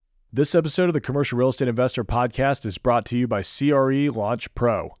This episode of the Commercial Real Estate Investor Podcast is brought to you by CRE Launch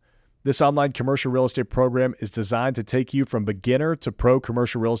Pro. This online commercial real estate program is designed to take you from beginner to pro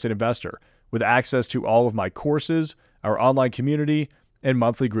commercial real estate investor with access to all of my courses, our online community, and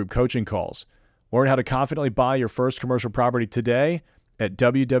monthly group coaching calls. Learn how to confidently buy your first commercial property today at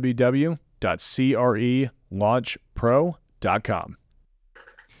www.crelaunchpro.com.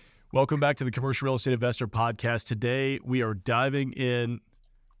 Welcome back to the Commercial Real Estate Investor Podcast. Today, we are diving in.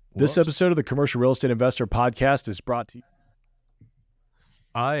 This episode of the Commercial Real Estate Investor Podcast is brought to you.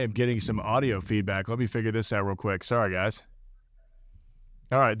 I am getting some audio feedback. Let me figure this out real quick. Sorry, guys.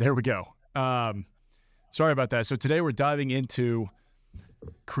 All right, there we go. Sorry about that. So today we're diving into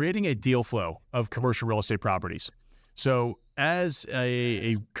creating a deal flow of commercial real estate properties. So as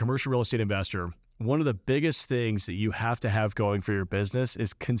a commercial real estate investor, one of the biggest things that you have to have going for your business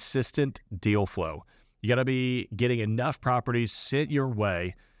is consistent deal flow. You got to be getting enough properties sent your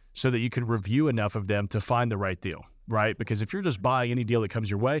way so that you can review enough of them to find the right deal, right? Because if you're just buying any deal that comes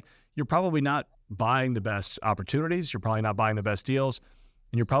your way, you're probably not buying the best opportunities, you're probably not buying the best deals,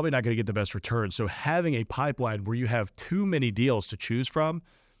 and you're probably not going to get the best returns. So having a pipeline where you have too many deals to choose from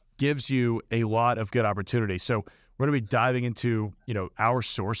gives you a lot of good opportunities. So we're going to be diving into, our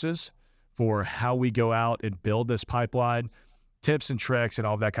sources for how we go out and build this pipeline, tips and tricks and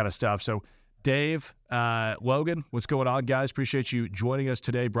all of that kind of stuff. So Dave, Logan, what's going on, guys? Appreciate you joining us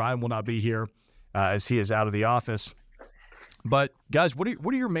today. Brian will not be here as he is out of the office. But guys, what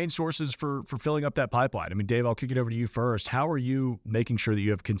are your main sources for filling up that pipeline? I mean, Dave, I'll kick it over to you first. How are you making sure that you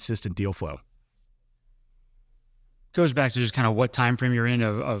have consistent deal flow? Goes back to just kind of what time frame you're in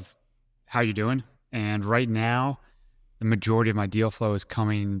of how you're doing. And right now, the majority of my deal flow is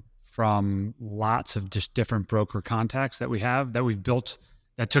coming from lots of just different broker contacts that we have that we've built.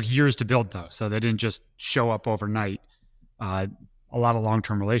 That took years to build though. So they didn't just show up overnight. A lot of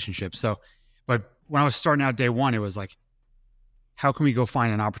long-term relationships. But when I was starting out day one, it was like, how can we go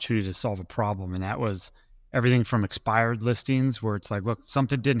find an opportunity to solve a problem? And that was everything from expired listings where it's like, look,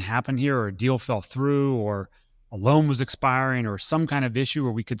 something didn't happen here, or a deal fell through, or a loan was expiring, or some kind of issue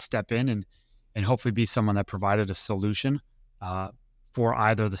where we could step in and hopefully be someone that provided a solution for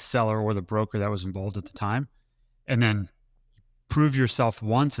either the seller or the broker that was involved at the time. And then prove yourself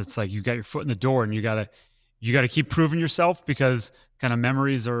once. It's like you got your foot in the door and you gotta keep proving yourself, because kind of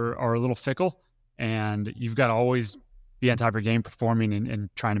memories are a little fickle, and you've got to always be on top of your game, performing and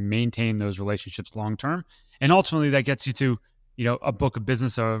trying to maintain those relationships long term. And ultimately that gets you to, a book of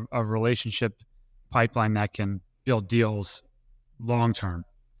business, a relationship pipeline that can build deals long term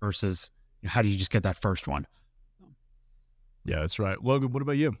versus how do you just get that first one? Yeah, that's right. Logan, what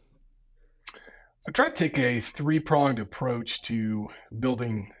about you? I try to take a three-pronged approach to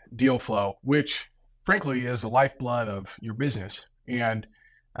building deal flow, which frankly is the lifeblood of your business. And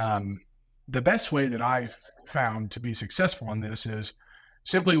the best way that I've found to be successful in this is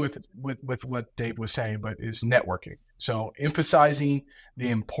simply with what Dave was saying, but is networking. So emphasizing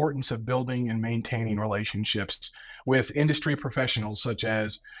the importance of building and maintaining relationships with industry professionals such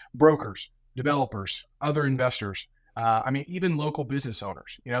as brokers, developers, other investors, even local business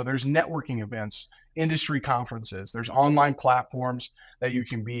owners. There's networking events, industry conferences, there's online platforms that you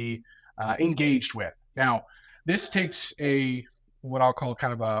can be engaged with. Now, this takes what I'll call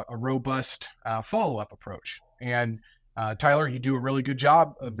kind of a robust follow-up approach. And Tyler, you do a really good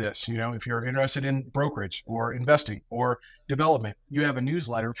job of this. If you're interested in brokerage or investing or development, you have a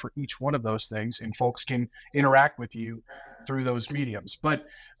newsletter for each one of those things, and folks can interact with you through those mediums. But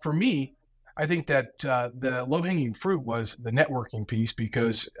for me, I think that the low-hanging fruit was the networking piece,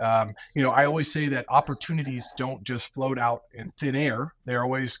 because, I always say that opportunities don't just float out in thin air. They're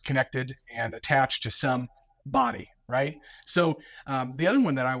always connected and attached to some body, right? So the other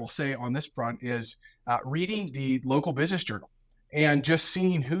one that I will say on this front is reading the local business journal and just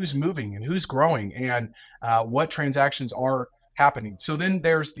seeing who's moving and who's growing and what transactions are happening. So then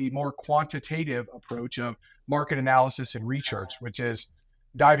there's the more quantitative approach of market analysis and research, which is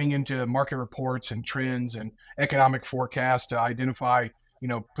diving into market reports and trends and economic forecasts to identify,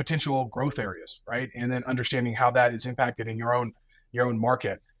 potential growth areas, right? And then understanding how that is impacted in your own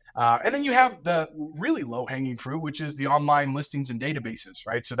market. And then you have the really low-hanging fruit, which is the online listings and databases,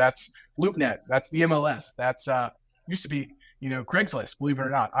 right? So that's LoopNet, that's the MLS, that's used to be, Craigslist. Believe it or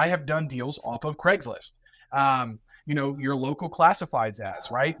not, I have done deals off of Craigslist. Your local classifieds ads,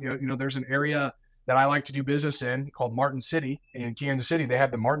 right? There's an area that I like to do business in called Martin City in Kansas City. They have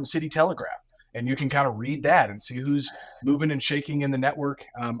the Martin City Telegraph, and you can kind of read that and see who's moving and shaking in the network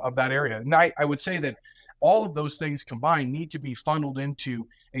of that area. And I would say that all of those things combined need to be funneled into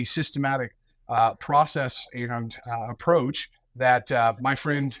a systematic process and approach that my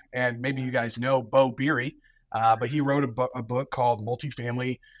friend, and maybe you guys know Bo Beery, but he wrote a book called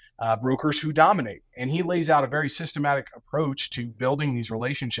Multifamily Brokers Who Dominate. And he lays out a very systematic approach to building these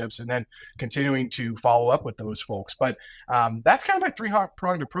relationships and then continuing to follow up with those folks. But that's kind of my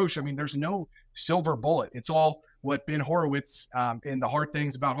three-pronged approach. I mean, there's no silver bullet. It's all what Ben Horowitz in The Hard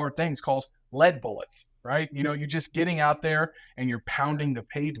Things About Hard Things calls lead bullets, right? You're just getting out there and you're pounding the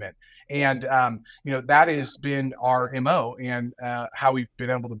pavement. And, that has been our MO and how we've been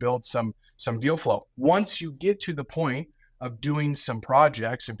able to build some deal flow. Once you get to the point of doing some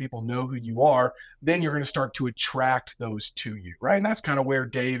projects and people know who you are, then you're going to start to attract those to you, right? And that's kind of where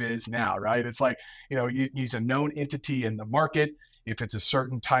Dave is now, right? It's like, he's a known entity in the market. If it's a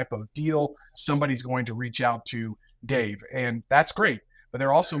certain type of deal, somebody's going to reach out to Dave, and that's great. But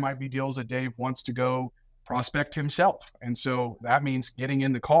there also might be deals that Dave wants to go prospect himself. And so that means getting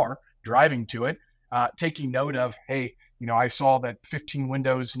in the car, driving to it, taking note of, hey, I saw that 15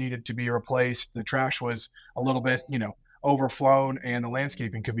 windows needed to be replaced. The trash was a little bit, overflown, and the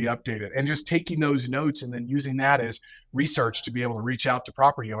landscaping could be updated, and just taking those notes and then using that as research to be able to reach out to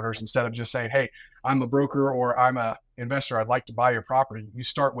property owners instead of just saying, hey, I'm a broker or I'm a investor, I'd like to buy your property. You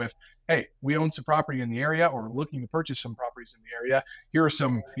start with, hey, we own some property in the area or looking to purchase some properties in the area. Here are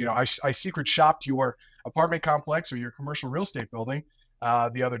some, I secret shopped your apartment complex or your commercial real estate building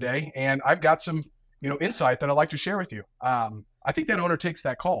the other day, and I've got some insight that I'd like to share with you. I think that owner takes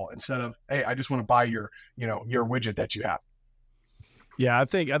that call instead of, hey, I just want to buy your widget that you have. Yeah, I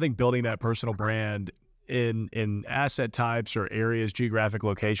think building that personal brand in asset types or areas, geographic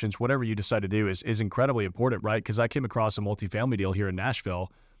locations, whatever you decide to do is incredibly important, right? Because I came across a multifamily deal here in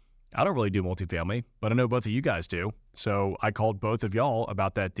Nashville. I don't really do multifamily, but I know both of you guys do. So I called both of y'all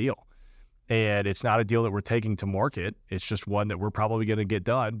about that deal. And it's not a deal that we're taking to market. It's just one that we're probably going to get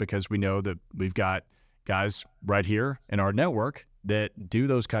done because we know that we've got guys right here in our network that do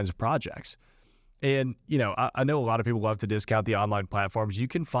those kinds of projects. And, I know a lot of people love to discount the online platforms. You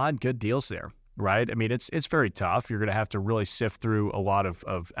can find good deals there, right? I mean, it's very tough. You're going to have to really sift through a lot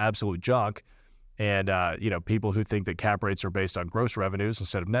of absolute junk. And, people who think that cap rates are based on gross revenues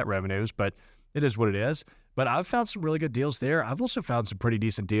instead of net revenues, but it is what it is. But I've found some really good deals there. I've also found some pretty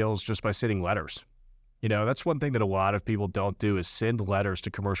decent deals just by sending letters. That's one thing that a lot of people don't do is send letters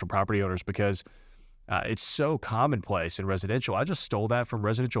to commercial property owners because it's so commonplace in residential. I just stole that from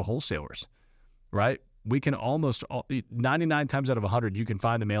residential wholesalers, right? We can 99 times out of 100, you can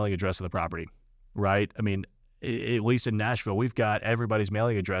find the mailing address of the property, right? I mean, at least in Nashville, we've got everybody's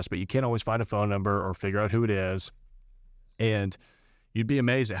mailing address, but you can't always find a phone number or figure out who it is. And you'd be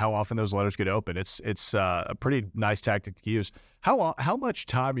amazed at how often those letters get open. It's a pretty nice tactic to use. How much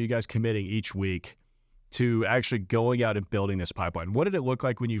time are you guys committing each week to actually going out and building this pipeline? What did it look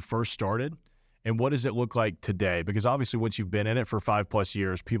like when you first started? And what does it look like today? Because obviously once you've been in it for 5+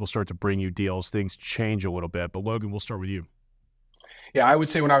 years, people start to bring you deals, things change a little bit. But Logan, we'll start with you. Yeah, I would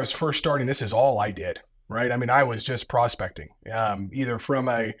say when I was first starting, this is all I did, right? I mean, I was just prospecting, either from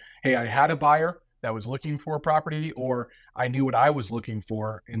hey, I had a buyer that was looking for a property, or I knew what I was looking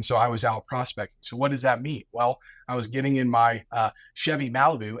for. And so I was out prospecting. So what does that mean? Well, I was getting in my Chevy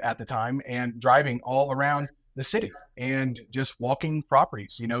Malibu at the time and driving all around the city and just walking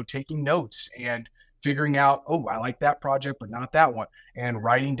properties, taking notes and figuring out, oh, I like that project, but not that one, and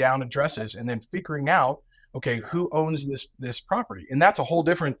writing down addresses and then figuring out, okay, who owns this property? And that's a whole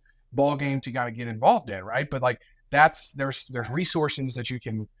different ball game to kind of get involved in, right? But like there's resources that you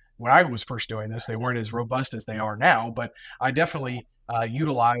can. When I was first doing this, they weren't as robust as they are now, but I definitely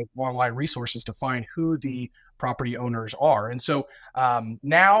utilize online resources to find who the property owners are. And so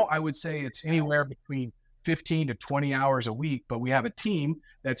now I would say it's anywhere between 15 to 20 hours a week, but we have a team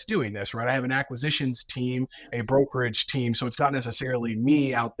that's doing this, right? I have an acquisitions team, a brokerage team. So it's not necessarily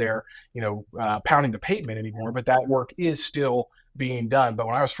me out there, pounding the pavement anymore, but that work is still being done. But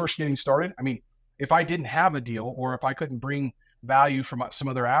when I was first getting started, I mean, if I didn't have a deal or if I couldn't bring value from some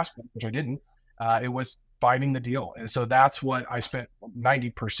other aspect, which I didn't, it was finding the deal. And so that's what I spent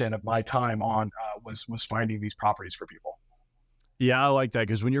 90% of my time on was finding these properties for people. Yeah, I like that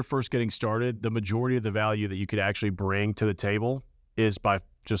because when you're first getting started, the majority of the value that you could actually bring to the table is by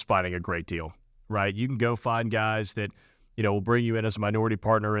just finding a great deal, right? You can go find guys that, will bring you in as a minority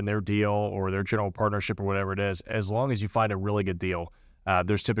partner in their deal or their general partnership or whatever it is. As long as you find a really good deal,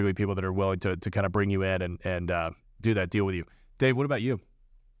 there's typically people that are willing to kind of bring you in and do that deal with you. Dave, what about you?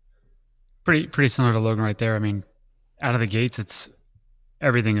 Pretty similar to Logan right there. I mean, out of the gates,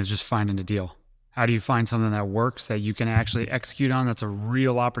 everything is just finding a deal. How do you find something that works, that you can actually execute on, that's a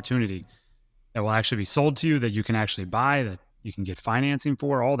real opportunity, that will actually be sold to you, that you can actually buy, that you can get financing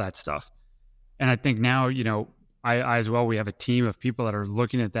for, all that stuff. And I think now, I as well, we have a team of people that are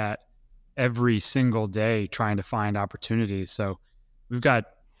looking at that every single day, trying to find opportunities. So we've got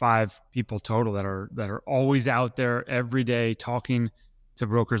 5 people total that are always out there every day talking to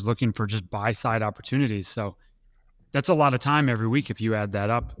brokers looking for just buy side opportunities. So that's a lot of time every week if you add that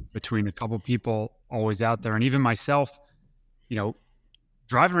up between a couple people always out there. And even myself,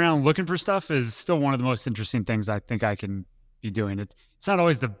 driving around looking for stuff is still one of the most interesting things I think I can be doing. It's not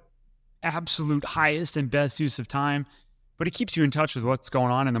always the absolute highest and best use of time, but it keeps you in touch with what's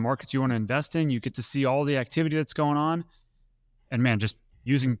going on in the markets you want to invest in. You get to see all the activity that's going on. And man, just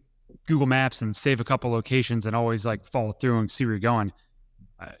using Google Maps and save a couple locations and always like follow through and see where you're going.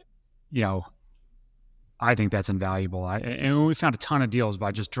 I think that's invaluable. And we found a ton of deals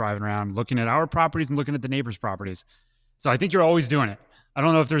by just driving around, looking at our properties and looking at the neighbors' properties. So I think you're always doing it. I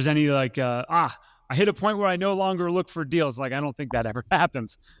don't know if there's any like, I hit a point where I no longer look for deals. Like, I don't think that ever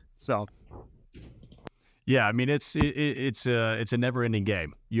happens. So. Yeah, I mean it's a never ending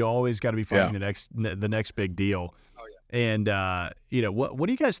game. You always got to be finding the next big deal. Oh yeah. And what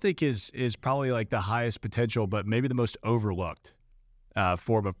do you guys think is probably like the highest potential, but maybe the most overlooked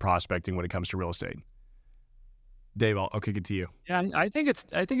form of prospecting when it comes to real estate? Dave, I'll kick it to you. Yeah, I think it's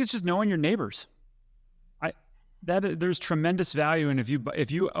just knowing your neighbors. There's tremendous value in if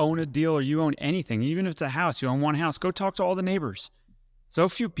you own a deal or you own anything, even if it's a house, you own one house, go talk to all the neighbors. So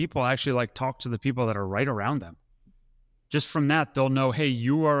few people actually like talk to the people that are right around them. Just from that, they'll know, hey,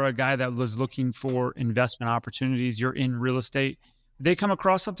 you are a guy that was looking for investment opportunities. You're in real estate. They come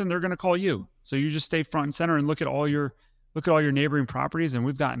across something, they're going to call you. So you just stay front and center and look at all your neighboring properties. And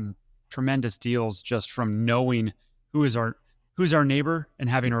we've gotten tremendous deals just from knowing who's our neighbor and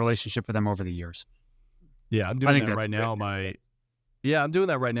having a relationship with them over the years. Yeah, I'm doing that right now. I'm doing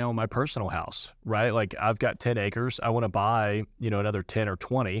that right now in my personal house, right? Like I've got 10 acres. I want to buy, another 10 or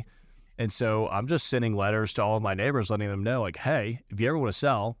 20. And so I'm just sending letters to all of my neighbors, letting them know like, hey, if you ever want to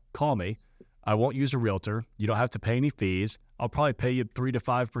sell, call me. I won't use a realtor. You don't have to pay any fees. I'll probably pay you 3 to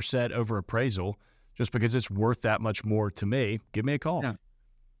 5% over appraisal just because it's worth that much more to me. Give me a call.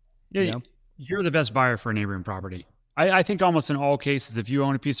 Yeah. You're the best buyer for a neighboring property. I think almost in all cases, if you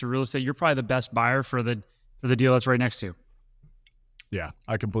own a piece of real estate, you're probably the best buyer for the deal that's right next to you. Yeah,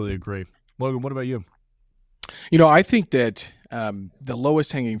 I completely agree. Logan, what about you? I think that the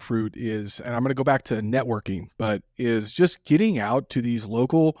lowest hanging fruit is, and I'm going to go back to networking, but is just getting out to these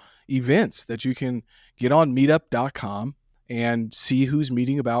local events that you can get on meetup.com and see who's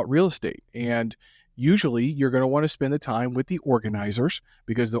meeting about real estate. And usually you're going to want to spend the time with the organizers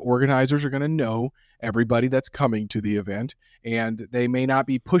because the organizers are going to know everybody that's coming to the event, and they may not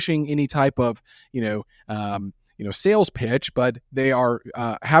be pushing any type of, sales pitch, but they are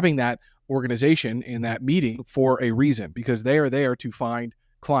having that organization in that meeting for a reason, because they are there to find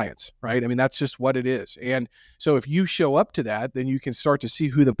clients, right? I mean, that's just what it is. And so if you show up to that, then you can start to see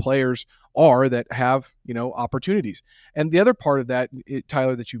who the players are that have, opportunities. And the other part of that,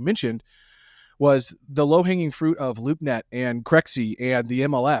 Tyler, that you mentioned was the low-hanging fruit of LoopNet and Crexi and the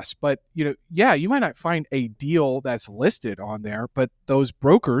MLS. But, you might not find a deal that's listed on there, but those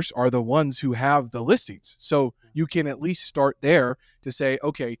brokers are the ones who have the listings. So you can at least start there to say,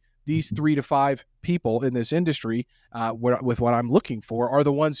 okay, these 3 to 5 people in this industry with what I'm looking for are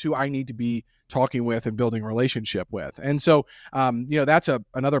the ones who I need to be talking with and building a relationship with. And so, that's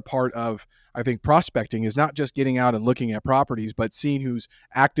another part of, I think, prospecting is not just getting out and looking at properties, but seeing who's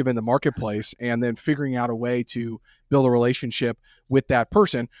active in the marketplace and then figuring out a way to build a relationship with that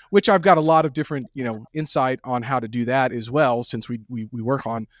person, which I've got a lot of different, insight on how to do that as well, since we work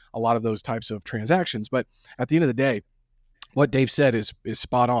on a lot of those types of transactions. But at the end of the day, what Dave said is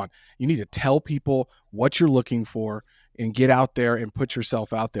spot on. You need to tell people what you're looking for and get out there and put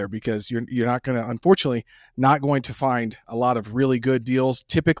yourself out there, because you're not going to, unfortunately, not going to find a lot of really good deals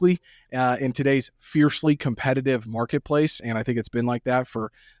typically in today's fiercely competitive marketplace. And I think it's been like that for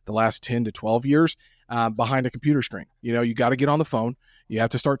the last 10 to 12 years behind a computer screen. You got to get on the phone. You have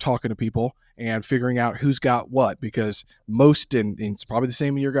to start talking to people and figuring out who's got what, because most, and it's probably the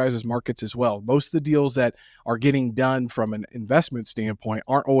same in your guys' markets as well, most of the deals that are getting done from an investment standpoint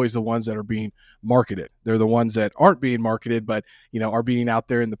aren't always the ones that are being marketed. They're the ones that aren't being marketed, but, are being out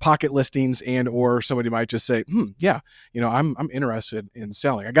there in the pocket listings, and or somebody might just say, I'm interested in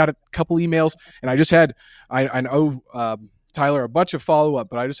selling. I got a couple emails, and I just had, I know, Tyler, a bunch of follow-up,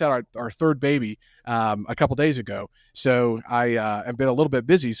 but I just had our third baby a couple days ago. So I have been a little bit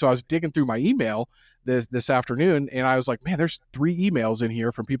busy. So I was digging through my email this afternoon, and I was like, man, there's 3 emails in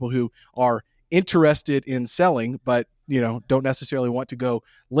here from people who are interested in selling, but, don't necessarily want to go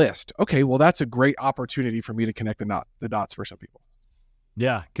list. Okay, well, that's a great opportunity for me to connect the dots for some people.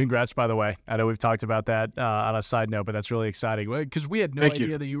 Yeah, congrats, by the way. I know we've talked about that on a side note, but that's really exciting because we had no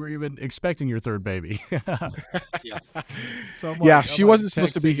idea that you were even expecting your third baby. Yeah. So she wasn't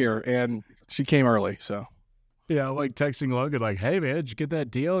supposed to be here, and she came early. So yeah, I'm like texting Logan, like, "Hey man, did you get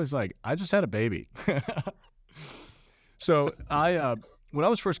that deal?" He's like, "I just had a baby." So when I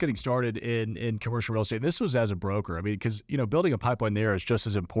was first getting started in commercial real estate, this was as a broker. I mean, because building a pipeline there is just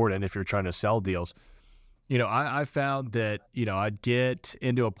as important if you're trying to sell deals. I found that, I'd get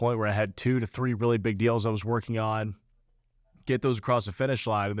into a point where I had 2 to 3 really big deals I was working on, get those across the finish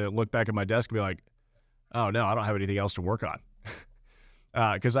line, and then look back at my desk and be like, oh, no, I don't have anything else to work on.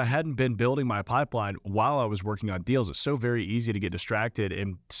 Because I hadn't been building my pipeline while I was working on deals. It's so very easy to get distracted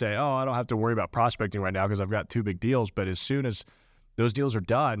and say, oh, I don't have to worry about prospecting right now because I've got 2 big deals. But as soon as those deals are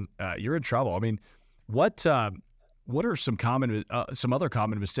done, you're in trouble. I mean, what are some other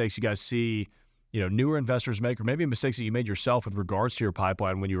common mistakes you guys see newer investors make, or maybe mistakes that you made yourself with regards to your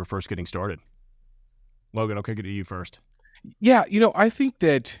pipeline when you were first getting started? Logan, I'll kick it to you first. Yeah, I think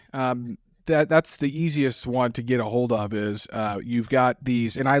that that's the easiest one to get a hold of is you've got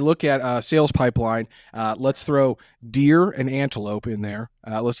these, and I look at a sales pipeline. Let's throw deer and antelope in there.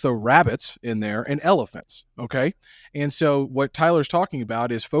 Let's throw rabbits in there and elephants. Okay, and so what Tyler's talking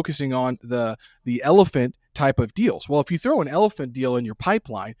about is focusing on the elephant type of deals. Well, if you throw an elephant deal in your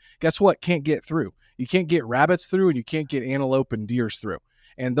pipeline, guess what? Can't get through. You can't get rabbits through, and you can't get antelope and deers through.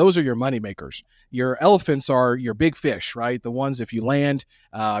 And those are your money makers. Your elephants are your big fish, right? The ones, if you land,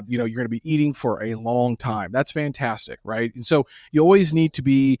 you're going to be eating for a long time. That's fantastic, right? And so you always need to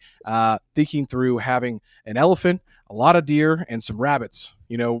be thinking through having an elephant, a lot of deer, and some rabbits,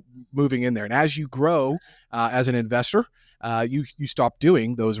 moving in there. And as you grow as an investor, you stop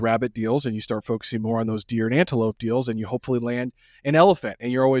doing those rabbit deals and you start focusing more on those deer and antelope deals, and you hopefully land an elephant.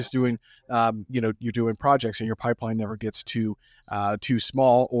 And you're always doing, you're doing projects, and your pipeline never gets too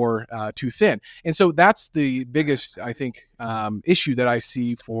small or too thin. And so that's the biggest, I think, issue that I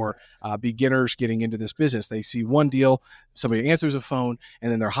see for beginners getting into this business. They see one deal, somebody answers a phone,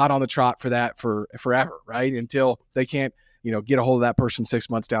 and then they're hot on the trot for that for forever, right? Until they can't get a hold of that person 6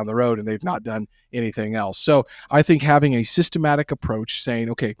 months down the road and they've not done anything else. So I think having a systematic approach, saying,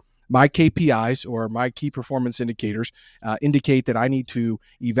 okay, my KPIs or my key performance indicators indicate that I need to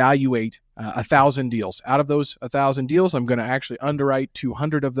evaluate 1,000 deals. Out of those 1,000 deals, I'm going to actually underwrite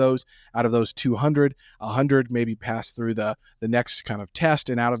 200 of those. Out of those 200, 100 maybe pass through the next kind of test.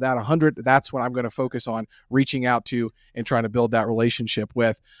 And out of that 100, that's when I'm going to focus on reaching out to and trying to build that relationship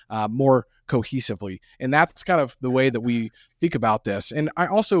with more cohesively. And that's kind of the way that we think about this. And I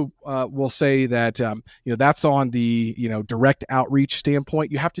also will say that, that's on the, direct outreach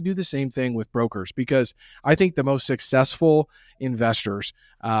standpoint. You have to do the same thing with brokers, because I think the most successful investors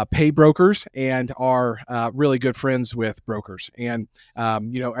pay brokers and are really good friends with brokers. And, at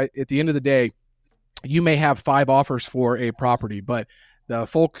the end of the day, you may have 5 offers for a property, but the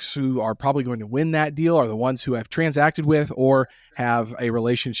folks who are probably going to win that deal are the ones who have transacted with or have a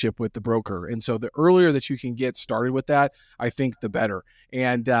relationship with the broker. And so the earlier that you can get started with that, I think the better.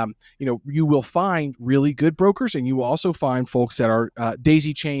 And, you will find really good brokers, and you will also find folks that are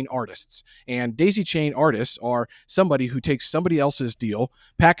daisy chain artists. And daisy chain artists are somebody who takes somebody else's deal,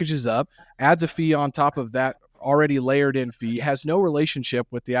 packages up, adds a fee on top of that already layered in fee, has no relationship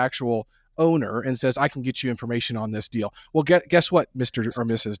with the actual owner, and says, I can get you information on this deal. Well, guess what, Mr. or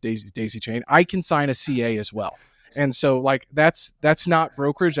Mrs. Daisy Chain, I can sign a CA as well. And so that's not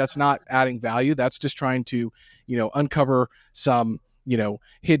brokerage. That's not adding value. That's just trying to, uncover some,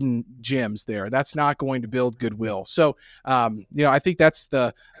 hidden gems there. That's not going to build goodwill. So, I think that's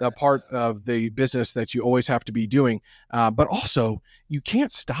the part of the business that you always have to be doing. But also you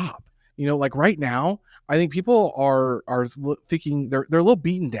can't stop. Like right now, I think people are thinking they're a little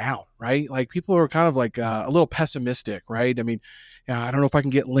beaten down, right? Like people are kind of like a little pessimistic, right? I mean, I don't know if I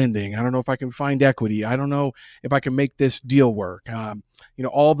can get lending. I don't know if I can find equity. I don't know if I can make this deal work.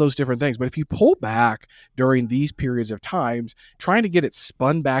 All those different things. But if you pull back during these periods of times, trying to get it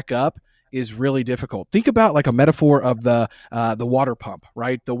spun back up is really difficult. Think about like a metaphor of the water pump,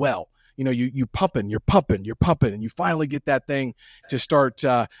 right? The well. You pumping, you're pumping, and you finally get that thing to start,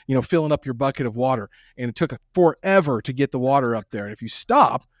 filling up your bucket of water. And it took forever to get the water up there. And if you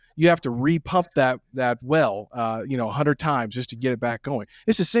stop, you have to repump that well, 100 times just to get it back going.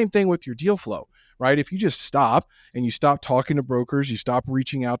 It's the same thing with your deal flow, right? If you just stop and you stop talking to brokers, you stop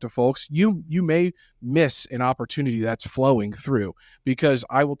reaching out to folks, you may miss an opportunity that's flowing through. Because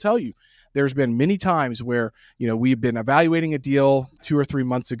I will tell you, there's been many times where, we've been evaluating a deal 2 or 3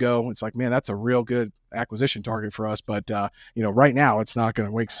 months ago. It's like, man, that's a real good acquisition target for us. But, right now it's not going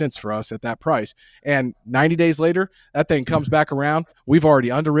to make sense for us at that price. And 90 days later, that thing comes back around. We've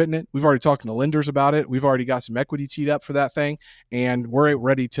already underwritten it. We've already talked to the lenders about it. We've already got some equity teed up for that thing, and we're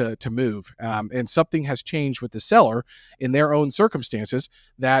ready to move. And something has changed with the seller in their own circumstances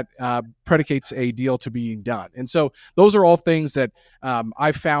that predicates a deal to being done. And so those are all things that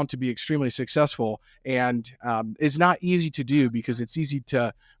I've found to be extremely successful, and is not easy to do because it's easy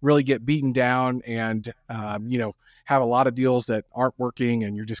to really get beaten down and, have a lot of deals that aren't working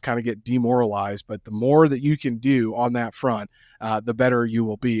and you just kind of get demoralized. But the more that you can do on that front, the better you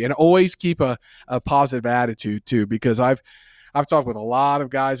will be. And always keep a positive attitude too, because I've talked with a lot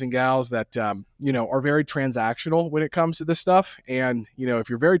of guys and gals that, are very transactional when it comes to this stuff. And, if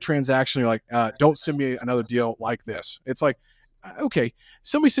you're very transactional, you're like, don't send me another deal like this. It's like, okay,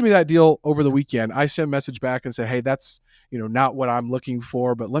 somebody send me that deal over the weekend. I send a message back and say, hey, that's, not what I'm looking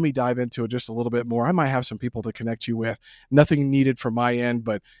for, but let me dive into it just a little bit more. I might have some people to connect you with. Nothing needed from my end,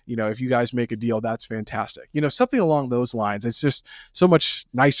 but, if you guys make a deal, that's fantastic. Something along those lines. It's just so much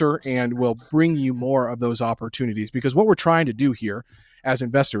nicer and will bring you more of those opportunities, because what we're trying to do here as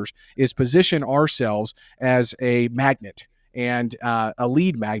investors is position ourselves as a magnet and a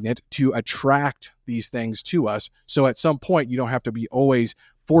lead magnet to attract these things to us. So at some point, you don't have to be always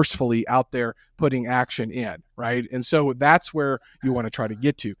forcefully out there putting action in, right? And so that's where you want to try to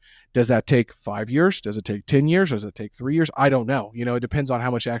get to. Does that take 5 years? Does it take 10 years? Does it take 3 years? I don't know. It depends on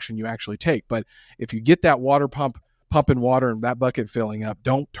how much action you actually take. But if you get that water pumping water and that bucket filling up,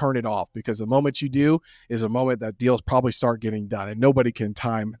 don't turn it off, because the moment you do is a moment that deals probably start getting done, and nobody can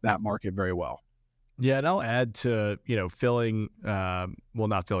time that market very well. Yeah, and I'll add to, filling,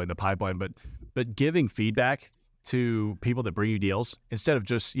 not filling the pipeline, but giving feedback to people that bring you deals, instead of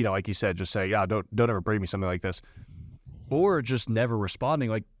just, like you said, just say, yeah, don't ever bring me something like this, or just never responding.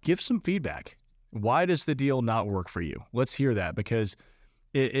 Like, give some feedback. Why does the deal not work for you? Let's hear that, because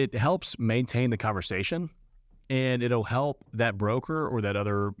it helps maintain the conversation, and it'll help that broker or that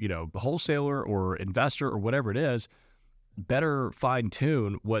other, wholesaler or investor or whatever it is better fine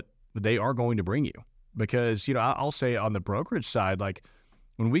tune what they are going to bring you. Because, I'll say on the brokerage side, like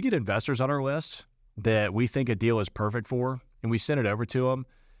when we get investors on our list that we think a deal is perfect for, and we send it over to them,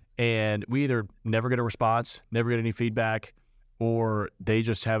 and we either never get a response, never get any feedback, or they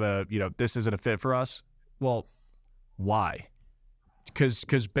just have this isn't a fit for us. Well, why?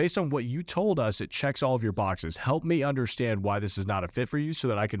 Because based on what you told us, it checks all of your boxes. Help me understand why this is not a fit for you so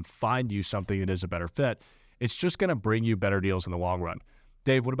that I can find you something that is a better fit. It's just going to bring you better deals in the long run.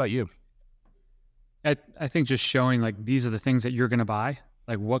 Dave, what about you? I think just showing, like, these are the things that you're going to buy.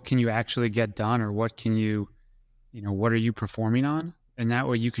 Like, what can you actually get done, or what can you, what are you performing on? And that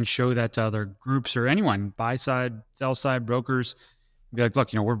way you can show that to other groups or anyone, buy side, sell side, brokers. Be like,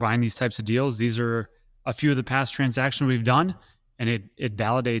 look, we're buying these types of deals. These are a few of the past transactions we've done. And it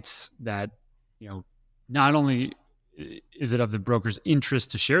validates that, not only is it of the broker's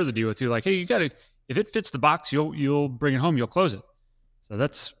interest to share the deal with you, like, hey, if it fits the box, you'll bring it home, you'll close it. So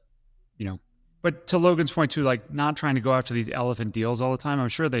that's, but to Logan's point too, like, not trying to go after these elephant deals all the time. I'm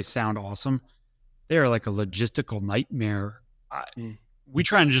sure they sound awesome. They are like a logistical nightmare. We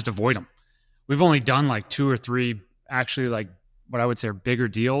try and just avoid them. We've only done like 2 or 3 actually, like, what I would say are bigger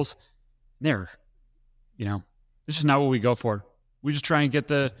deals. They're, this is not what we go for. We just try and get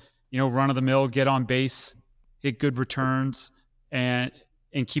the, run of the mill, get on base, hit good returns, and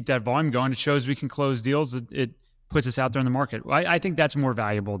keep that volume going. It shows we can close deals. It puts us out there in the market. I think that's more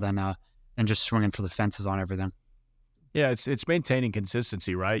valuable than just swinging for the fences on everything. Yeah, it's maintaining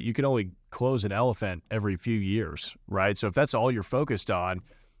consistency, right? You can only close an elephant every few years, right? So if that's all you're focused on,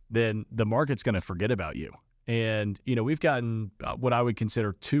 then the market's going to forget about you. And, we've gotten what I would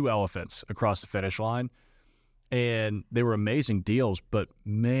consider 2 elephants across the finish line, and they were amazing deals, but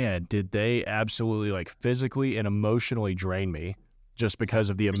man, did they absolutely, like, physically and emotionally drain me, just because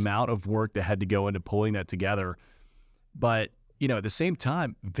of the amount of work that had to go into pulling that together. But, at the same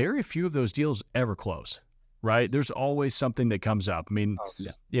time, very few of those deals ever close, right? There's always something that comes up. I mean,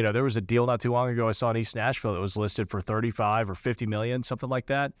 there was a deal not too long ago I saw in East Nashville that was listed for 35 or 50 million, something like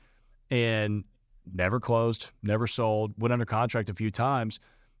that, and never closed, never sold, went under contract a few times.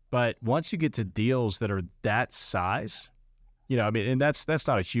 But once you get to deals that are that size, and that's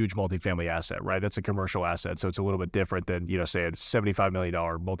not a huge multifamily asset, right? That's a commercial asset. So it's a little bit different than, say a $75 million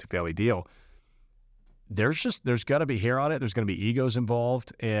multifamily deal. There's got to be hair on it. There's going to be egos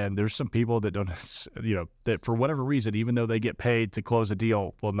involved. And there's some people that don't, that for whatever reason, even though they get paid to close a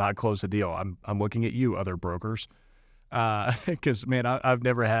deal, will not close the deal. I'm looking at you, other brokers. Because, man, I've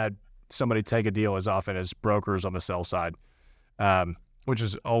never had somebody take a deal as often as brokers on the sell side, which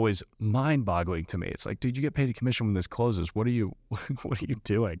is always mind-boggling to me. It's like, dude, you get paid a commission when this closes. What are you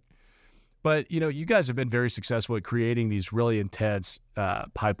doing? But, you guys have been very successful at creating these really intense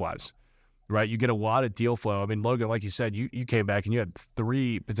pipelines, right? You get a lot of deal flow. I mean, Logan, like you said, you came back and you had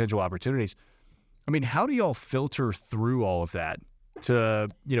 3 potential opportunities. I mean, how do y'all filter through all of that to,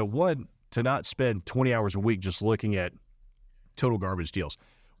 one, to not spend 20 hours a week just looking at total garbage deals?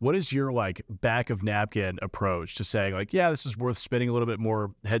 What is your back of napkin approach to saying yeah, this is worth spending a little bit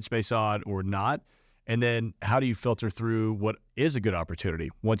more headspace on or not? And then how do you filter through what is a good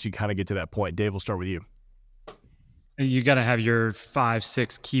opportunity once you kind of get to that point? Dave, we'll start with you. You got to have your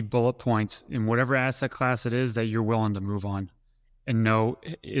 5-6 key bullet points in whatever asset class it is that you're willing to move on, and know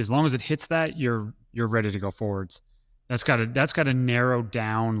as long as it hits that, you're ready to go forwards. That's got to narrow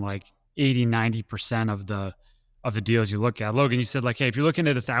down 80-90% of the deals you look at. Logan, you said hey, if you're looking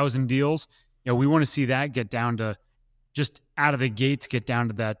at 1,000 deals, we want to see that get down to just out of the gates, get down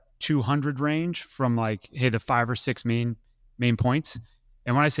to that 200 range from hey, the 5 or 6 main points.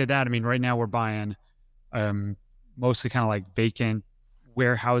 And when I say that, I mean, right now we're buying mostly kind of vacant,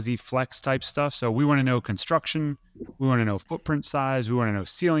 warehousey flex type stuff. So we want to know construction, we want to know footprint size, we want to know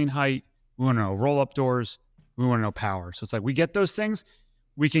ceiling height, we want to know roll up doors, we want to know power. So it's we get those things,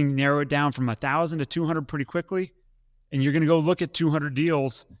 we can narrow it down from 1,000 to 200 pretty quickly. And you're going to go look at 200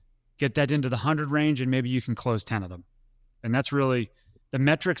 deals, get that into the 100 range, and maybe you can close 10 of them. And that's really the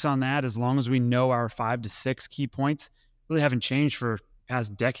metrics on that. As long as we know our 5 to 6 key points, really haven't changed for the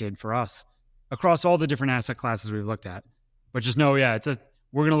past decade for us across all the different asset classes we've looked at. But just know, we're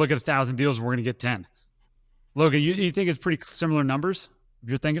going to look at 1,000 deals, we're going to get 10. Logan, you think it's pretty similar numbers if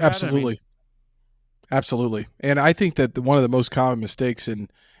you're thinking about Absolutely. Absolutely. And I think that one of the most common mistakes in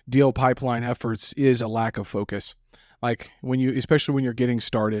deal pipeline efforts is a lack of focus. Especially when you're getting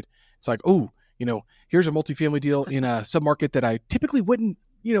started, it's here's a multifamily deal in a submarket that I typically wouldn't,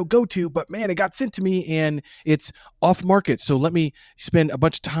 go to, but man, it got sent to me and it's off market. So let me spend a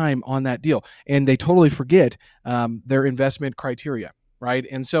bunch of time on that deal. And they totally forget their investment criteria, right?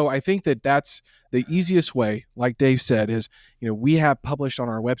 And so I think that that's the easiest way, like Dave said, is, we have published on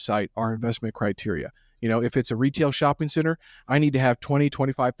our website our investment criteria. If it's a retail shopping center, I need to have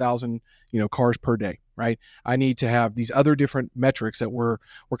 25,000, cars per day, right? I need to have these other different metrics that we're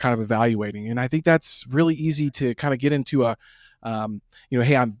kind of evaluating. And I think that's really easy to kind of get into a,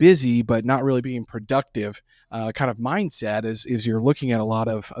 hey, I'm busy, but not really being productive kind of mindset as you're looking at a lot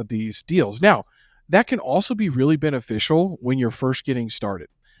of these deals. Now, that can also be really beneficial when you're first getting started,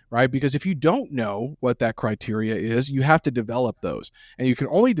 right? Because if you don't know what that criteria is, you have to develop those. And you can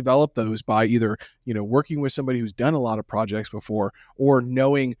only develop those by either, working with somebody who's done a lot of projects before, or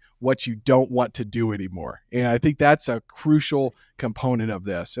knowing what you don't want to do anymore. And I think that's a crucial component of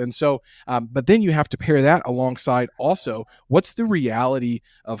this. And so, but then you have to pair that alongside also, what's the reality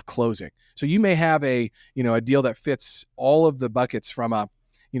of closing? So you may have a deal that fits all of the buckets from a,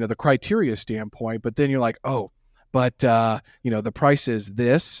 the criteria standpoint, but then you're like, oh, but the price is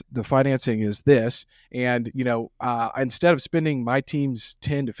this, the financing is this, and instead of spending my team's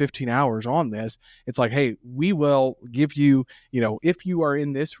 10 to 15 hours on this, it's hey, we will give you, if you are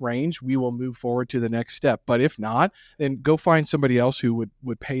in this range, we will move forward to the next step. But if not, then go find somebody else who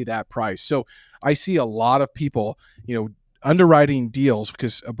would pay that price. So I see a lot of people, underwriting deals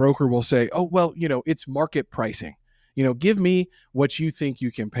because a broker will say, oh, well, it's market pricing. Give me what you think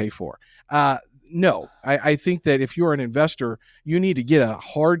you can pay for. No, I think that if you're an investor, you need to get a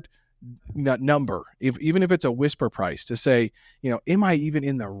hard number, even if it's a whisper price, to say, am I even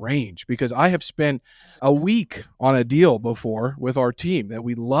in the range? Because I have spent a week on a deal before with our team that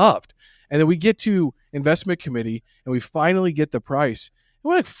we loved. And then we get to investment committee and we finally get the price.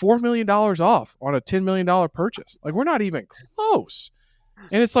 And we're $4 million off on a $10 million purchase. We're not even close.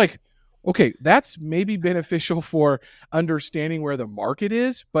 And it's okay, that's maybe beneficial for understanding where the market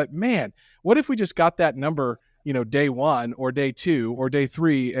is, but man, what if we just got that number, day 1 or day 2 or day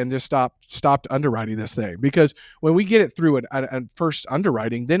 3 and just stopped underwriting this thing? Because when we get it through a first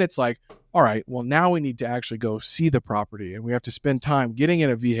underwriting, then it's all right, well, now we need to actually go see the property and we have to spend time getting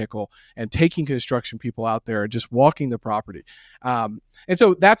in a vehicle and taking construction people out there and just walking the property. And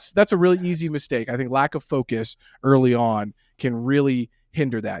so that's a really easy mistake. I think lack of focus early on can really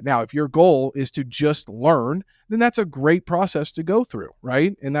hinder that. Now, if your goal is to just learn, then that's a great process to go through,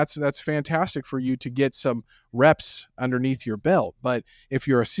 right? And that's fantastic for you to get some reps underneath your belt. But if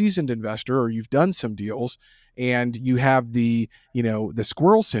you're a seasoned investor or you've done some deals and you have the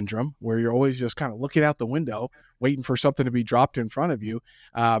squirrel syndrome where you're always just kind of looking out the window, waiting for something to be dropped in front of you,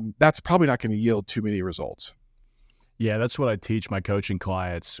 that's probably not going to yield too many results. Yeah, that's what I teach my coaching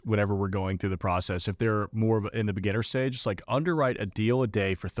clients whenever we're going through the process. If they're more of in the beginner stage, it's like underwrite a deal a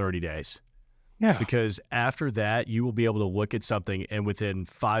day for 30 days. Yeah. Because after that, you will be able to look at something and within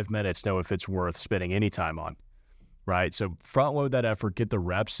 5 minutes know if it's worth spending any time on, right? So front load that effort, get the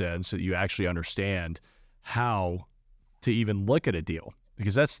reps in so that you actually understand how to even look at a deal,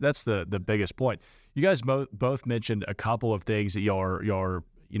 because that's the biggest point. You guys both mentioned a couple of things that y'all are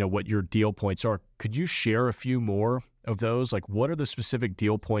what your deal points are. Could you share a few more of those? Like, what are the specific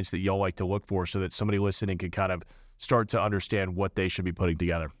deal points that y'all like to look for so that somebody listening can kind of start to understand what they should be putting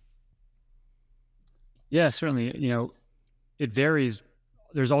together? Yeah, certainly. It varies.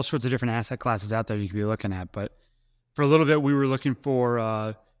 There's all sorts of different asset classes out there you could be looking at. But for a little bit, we were looking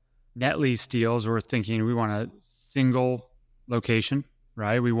for net lease deals. We're thinking we want a single location,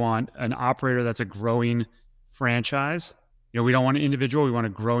 right? We want an operator that's a growing franchise. We don't want an individual. We want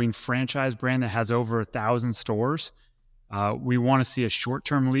a growing franchise brand that has over 1,000 stores. We want to see a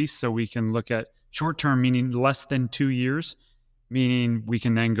short-term lease, so we can look at short-term, meaning less than 2 years, meaning we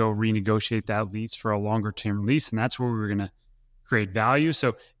can then go renegotiate that lease for a longer-term lease, and that's where we're going to create value.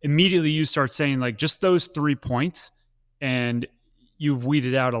 So immediately you start saying like just those 3 points, and you've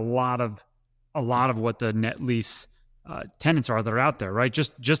weeded out a lot of what the net lease tenants are that are out there, right?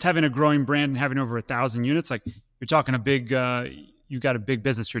 Just having a growing brand and having over 1,000 units, like you're talking a big, you got a big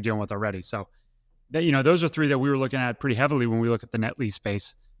business you're dealing with already. So that, those are 3 that we were looking at pretty heavily when we look at the net lease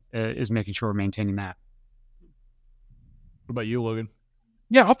space, is making sure we're maintaining that. What about you, Logan?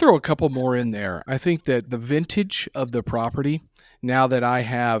 Yeah, I'll throw a couple more in there. I think that the vintage of the property, now that I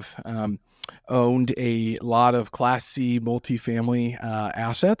have owned a lot of Class C multifamily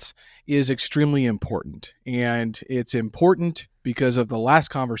assets, is extremely important. And it's important because of the last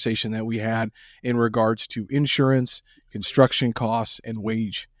conversation that we had in regards to insurance, construction costs, and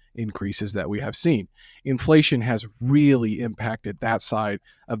wage increases that we have seen. Inflation has really impacted that side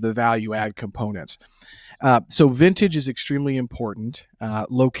of the value add components. So vintage is extremely important.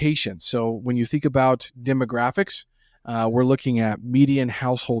 Location. So when you think about demographics, we're looking at median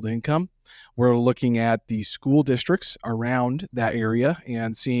household income. We're looking at the school districts around that area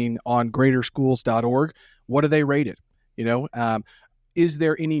and seeing on greaterschools.org, what are they rated? Is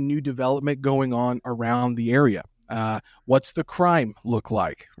there any new development going on around the area? What's the crime look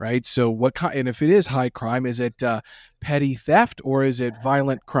like, right? So and if it is high crime, is it petty theft or is it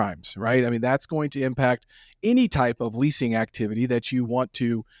violent crimes, right? I mean, that's going to impact any type of leasing activity that you want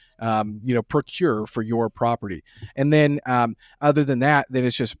to, procure for your property. And then other than that, then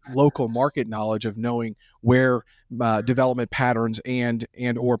it's just local market knowledge of knowing where development patterns and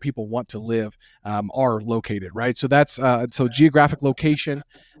or people want to live are located, right? So that's so geographic location,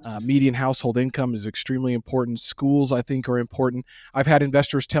 median household income is extremely important. Schools, I think, are important. I've had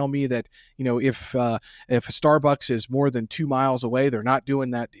investors tell me that if a Starbucks is more than 2 miles away, they're not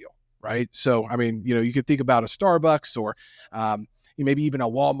doing that deal, right? So I mean, you could think about a Starbucks or maybe even a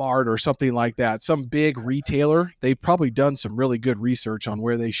Walmart or something like that, some big retailer. They've probably done some really good research on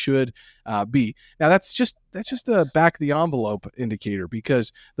where they should be. Now that's just a back of the envelope indicator,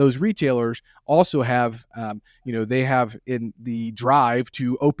 because those retailers also have, they have in the drive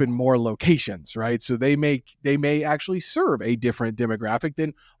to open more locations, right? So they may actually serve a different demographic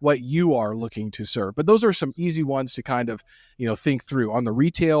than what you are looking to serve. But those are some easy ones to kind of, think through. On the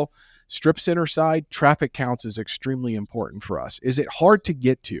retail strip center side, traffic counts is extremely important for us. Is it hard to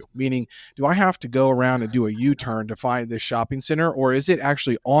get to? Meaning, do I have to go around and do a U-turn to find this shopping center, or is it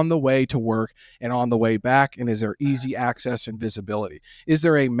actually on the way to work and on the way back? And is there easy access and visibility? Is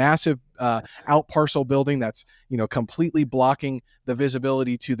there a massive out parcel building that's completely blocking the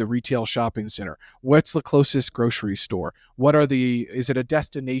visibility to the retail shopping center? What's the closest grocery store? Is it a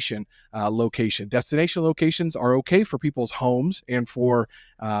destination location? Destination locations are okay for people's homes and for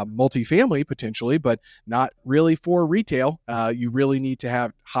multifamily potentially, but not really for retail. You really need to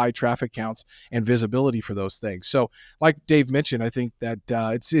have high traffic counts and visibility for those things. So like Dave mentioned, I think that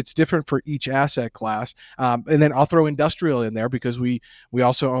it's different for each asset class. And then I'll throw industrial in there because we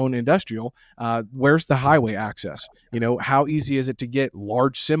also own industrial. Where's the highway access? How easy is it to get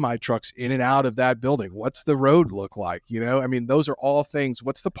large semi trucks in and out of that building? What's the road look like? I mean, those are all things.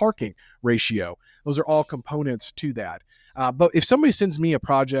 What's the parking ratio? Those are all components to that. But if somebody sends me a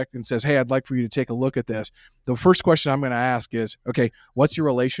project and says, hey, I'd like for you to take a look at this, the first question I'm going to ask is, okay, what's your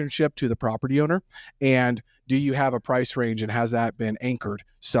relationship to the property owner? And do you have a price range, and has that been anchored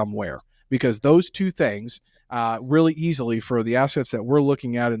somewhere? Because those two things really easily, for the assets that we're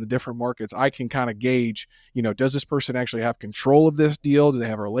looking at in the different markets, I can kind of gauge, does this person actually have control of this deal? Do they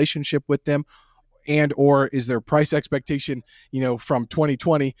have a relationship with them? and or is their price expectation, from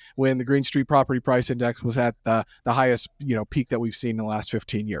 2020 when the Green Street Property Price Index was at the highest, peak that we've seen in the last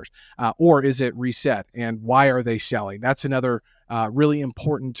 15 years? Or is it reset? And why are they selling? That's another really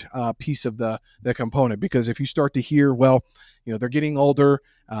important piece of the component, because if you start to hear, well, they're getting older,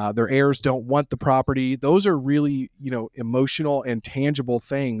 their heirs don't want the property, those are really, emotional and tangible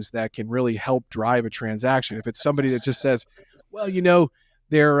things that can really help drive a transaction. If it's somebody that just says, well,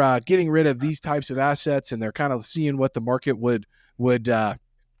 they're getting rid of these types of assets and they're kind of seeing what the market would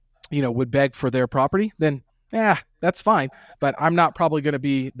beg for their property, then that's fine, but I'm not probably going to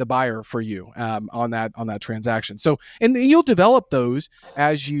be the buyer for you on that transaction. So, and you'll develop those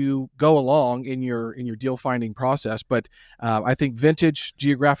as you go along in your deal finding process. But I think vintage,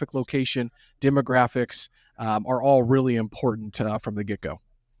 geographic location, demographics are all really important from the get go.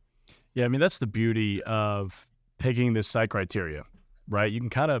 Yeah, I mean, that's the beauty of picking this site criteria, right? You can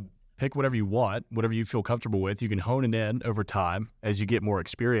kind of pick whatever you want, whatever you feel comfortable with. You can hone it in over time as you get more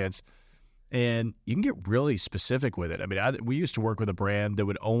experience. And you can get really specific with it. I mean, we used to work with a brand that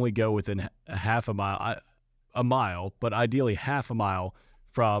would only go within a mile, but ideally half a mile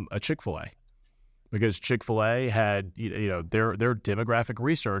from a Chick-fil-A, because Chick-fil-A had, their demographic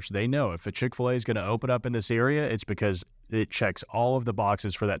research. They know if a Chick-fil-A is going to open up in this area, it's because it checks all of the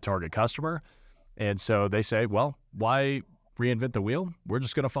boxes for that target customer. And so they say, well, why reinvent the wheel? We're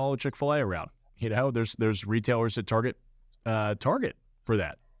just going to follow Chick-fil-A around. There's retailers that target for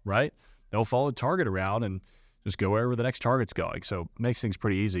that, right? They'll follow Target around and just go wherever the next Target's going. So it makes things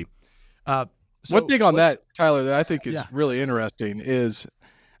pretty easy. One thing on that, Tyler, that I think is really interesting is,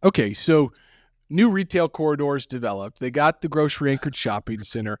 okay, so new retail corridors developed. They got the grocery anchored shopping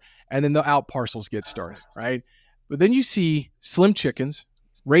center, and then the out parcels get started, right? But then you see Slim Chickens,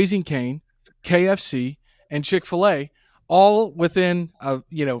 Raising Cane, KFC, and Chick-fil-A all within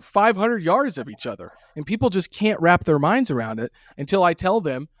 500 yards of each other. And people just can't wrap their minds around it until I tell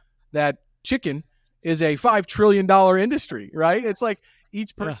them that chicken is a $5 trillion industry, right? It's like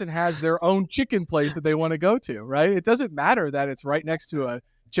each person has their own chicken place that they want to go to, right? It doesn't matter that it's right next to a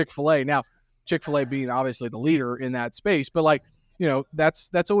Chick-fil-A. Now, Chick-fil-A being obviously the leader in that space, but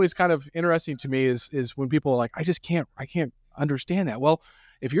that's always kind of interesting to me is when people are like, I can't understand that. Well,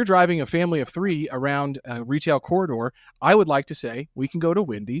 if you're driving a family of 3 around a retail corridor, I would like to say we can go to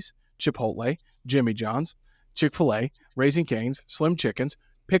Wendy's, Chipotle, Jimmy John's, Chick-fil-A, Raising Cane's, Slim Chickens.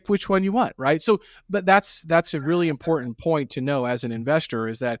 Pick which one you want, right? So, but that's a really important point to know as an investor,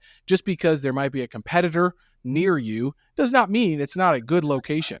 is that just because there might be a competitor near you does not mean it's not a good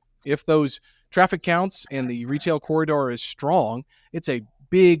location. If those traffic counts and the retail corridor is strong, it's a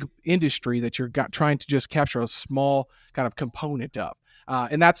big industry that you're trying to just capture a small kind of component of.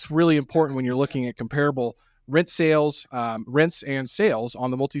 And that's really important when you're looking at comparable rents and sales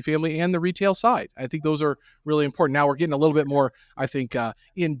on the multifamily and the retail side. I think those are really important. Now we're getting a little bit more, I think,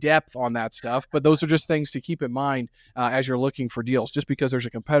 in depth on that stuff, but those are just things to keep in mind as you're looking for deals. Just because there's a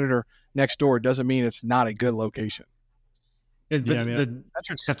competitor next door doesn't mean it's not a good location. The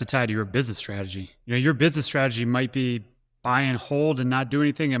metrics have to tie to your business strategy. Your business strategy might be buy and hold and not do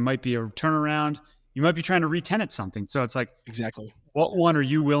anything. It might be a turnaround. You might be trying to re-tenant something. So it's like, exactly, what one are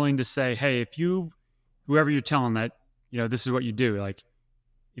you willing to say, hey, whoever you're telling that, this is what you do. Like,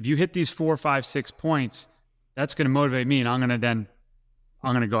 if you hit these 4, 5, 6 points, that's going to motivate me, and I'm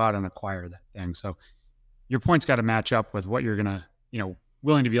going to go out and acquire that thing. So your points got to match up with what you're going to,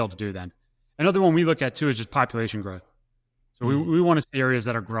 willing to be able to do then. Another one we look at too is just population growth. So we want to see areas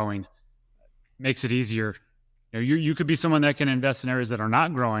that are growing. Makes it easier. You could be someone that can invest in areas that are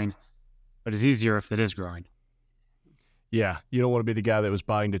not growing, but it's easier if it is growing. Yeah, you don't want to be the guy that was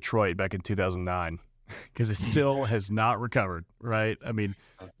buying Detroit back in 2009. Because it still has not recovered, right? I mean,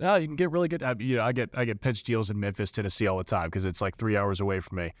 you can get really good. I get pitch deals in Memphis, Tennessee all the time because it's like 3 hours away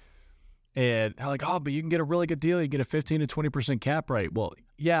from me. And I'm like, but you can get a really good deal. You get a 15 to 20% cap rate. Well,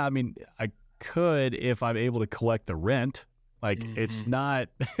 yeah, I mean, I could if I'm able to collect the rent. Like, it's not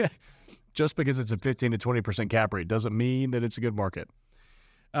just because it's a 15 to 20% cap rate doesn't mean that it's a good market.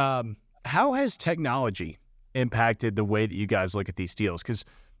 How has technology impacted the way that you guys look at these deals? Because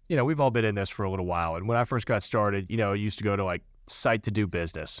we've all been in this for a little while. And when I first got started, I used to go to like Site to Do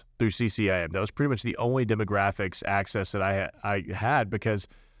Business through CCIM. That was pretty much the only demographics access that I had because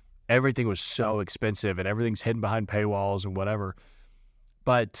everything was so expensive and everything's hidden behind paywalls and whatever.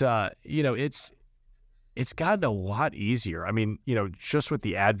 But, it's gotten a lot easier. I mean, just with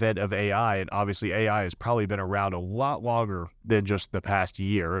the advent of AI, and obviously AI has probably been around a lot longer than just the past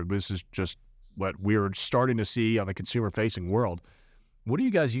year. This is just what we're starting to see on the consumer-facing world. What are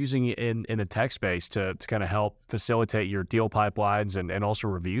you guys using in the tech space to kind of help facilitate your deal pipelines and also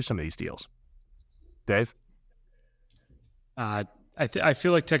review some of these deals? Dave? I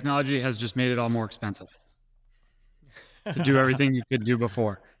feel like technology has just made it all more expensive to do everything you could do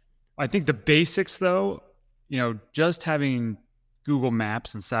before. I think the basics, though, just having Google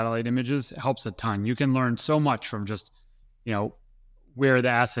Maps and satellite images helps a ton. You can learn so much from just, where the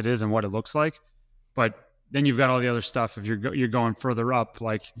asset is and what it looks like. But then you've got all the other stuff. If you're going further up,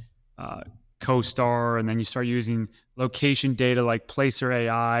 like CoStar, and then you start using location data like Placer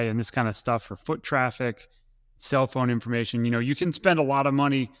AI and this kind of stuff for foot traffic, cell phone information. You can spend a lot of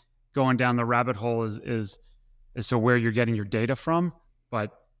money going down the rabbit hole as to where you're getting your data from.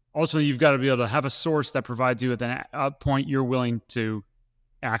 But ultimately, you've got to be able to have a source that provides you with a point you're willing to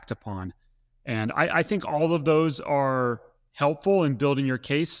act upon. And I think all of those are helpful in building your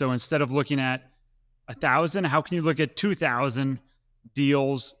case. So instead of looking at 1,000, how can you look at 2,000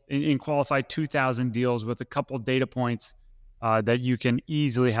 deals and qualify 2,000 deals with a couple of data points that you can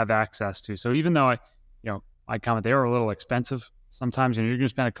easily have access to? So even though I comment they are a little expensive sometimes, and you're going to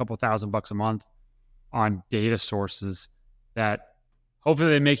spend a couple $1,000 a month on data sources that hopefully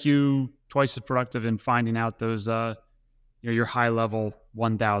they make you twice as productive in finding out those, your high level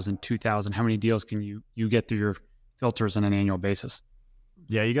 1,000, 2,000, how many deals can you get through your filters on an annual basis?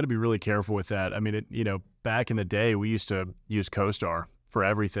 Yeah, you got to be really careful with that. I mean, back in the day, we used to use CoStar for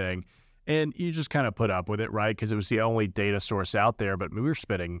everything, and you just kind of put up with it, right? Because it was the only data source out there. But we were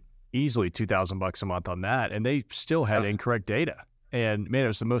spending easily $2,000 a month on that, and they still had incorrect data. And man, it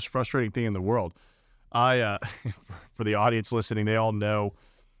was the most frustrating thing in the world. I, for the audience listening, they all know,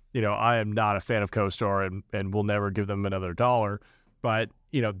 I am not a fan of CoStar, and will never give them another dollar. But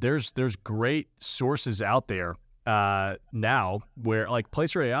there's great sources out there now where, like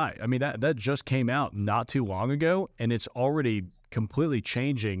Placer AI, I mean that just came out not too long ago, and it's already completely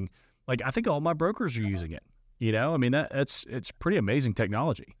changing. Like, I think all my brokers are using it. I mean it's pretty amazing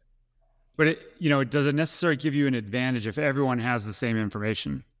technology. But it doesn't necessarily give you an advantage if everyone has the same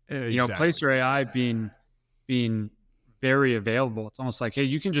information. Exactly. Placer AI being very available. It's almost like, hey,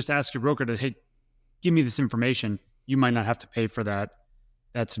 you can just ask your broker to, hey, give me this information. You might not have to pay for that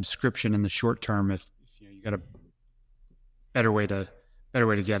subscription in the short term if you got a better way to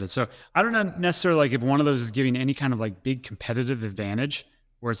get it. So I don't know necessarily like if one of those is giving any kind of like big competitive advantage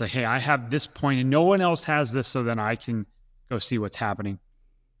where it's like, hey, I have this point and no one else has this, so then I can go see what's happening.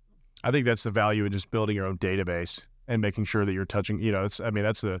 I think that's the value in just building your own database and making sure that you're touching,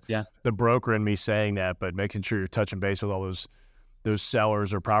 that's the broker in me saying that, but making sure you're touching base with all those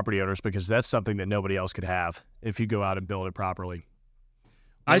sellers or property owners, because that's something that nobody else could have if you go out and build it properly.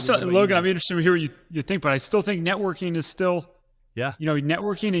 Logan, I'm interested to hear what you think, but I still think networking is still,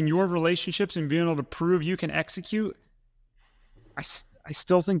 networking in your relationships and being able to prove you can execute. I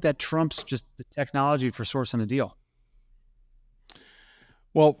still think that trumps just the technology for sourcing a deal.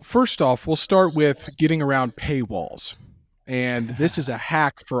 Well, first off, we'll start with getting around paywalls. And this is a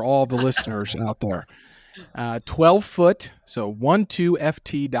hack for all the listeners out there. 12foot, so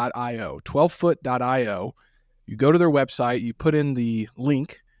 12ft.io, 12foot.io. You go to their website, you put in the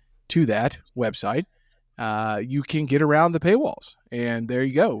link to that website, you can get around the paywalls. And there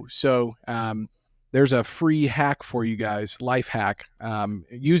you go. So there's a free hack for you guys, life hack,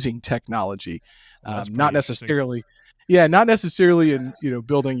 using technology. Not necessarily in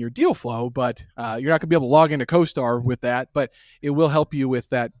building your deal flow, but you're not going to be able to log into CoStar with that, but it will help you with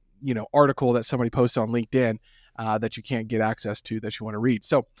that article that somebody posts on LinkedIn that you can't get access to that you want to read.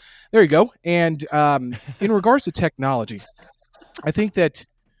 So there you go. And in regards to technology, I think that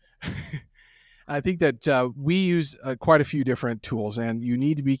we use quite a few different tools, and you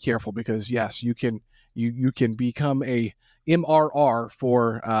need to be careful because yes, you can become a MRR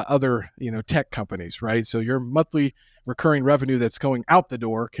for other tech companies, right? So your monthly recurring revenue that's going out the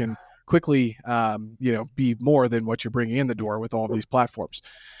door can quickly be more than what you're bringing in the door with all of these platforms.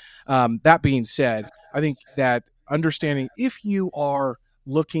 That being said, I think that understanding if you are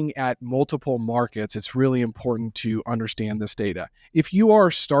looking at multiple markets, it's really important to understand this data. If you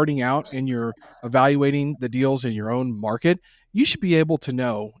are starting out and you're evaluating the deals in your own market, you should be able to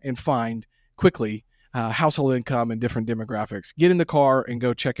know and find quickly household income and different demographics. Get in the car and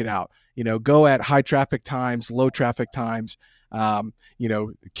go check it out. Go at high traffic times, low traffic times.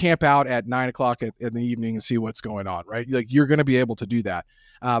 Camp out at 9:00 in the evening and see what's going on, right? Like, you're going to be able to do that.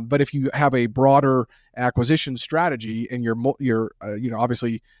 But if you have a broader acquisition strategy and you're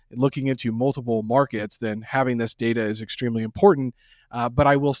obviously looking into multiple markets, then having this data is extremely important. But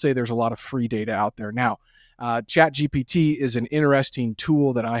I will say there's a lot of free data out there now. ChatGPT is an interesting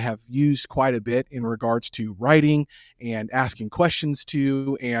tool that I have used quite a bit in regards to writing and asking questions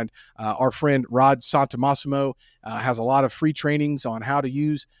to. And our friend Rod Santamassimo has a lot of free trainings on how to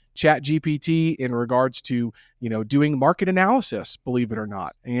use ChatGPT in regards to, doing market analysis, believe it or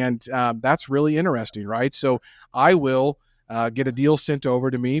not. And that's really interesting, right? So I will get a deal sent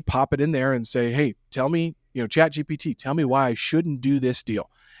over to me, pop it in there and say, hey, tell me, ChatGPT, tell me why I shouldn't do this deal.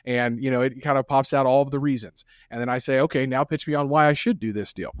 And, it kind of pops out all of the reasons. And then I say, okay, now pitch me on why I should do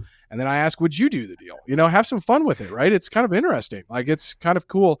this deal. And then I ask, would you do the deal? Have some fun with it, right? It's kind of interesting. Like, it's kind of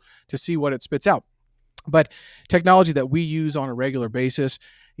cool to see what it spits out. But technology that we use on a regular basis,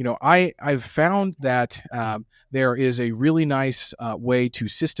 I've found that there is a really nice way to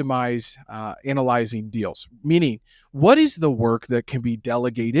systemize analyzing deals. Meaning, what is the work that can be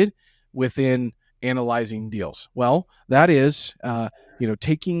delegated within analyzing deals? Well, that is,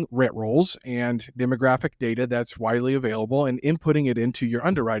 taking rent rolls and demographic data that's widely available and inputting it into your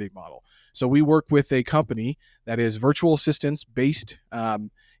underwriting model. So we work with a company that is virtual assistants based,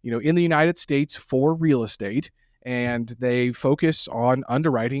 in the United States for real estate, and they focus on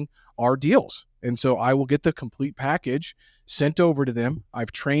underwriting our deals. And so I will get the complete package sent over to them.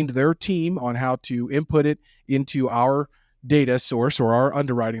 I've trained their team on how to input it into our data source or our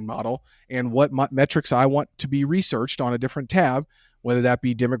underwriting model and what metrics I want to be researched on a different tab, whether that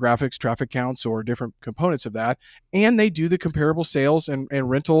be demographics, traffic counts, or different components of that. And they do the comparable sales and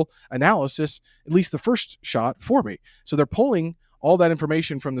rental analysis, at least the first shot, for me. So they're pulling all that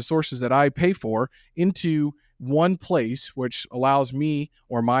information from the sources that I pay for into one place, which allows me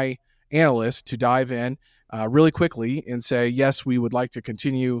or my analyst to dive in really quickly and say, yes, we would like to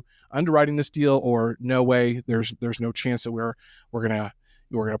continue underwriting this deal, or no way, there's no chance that we're gonna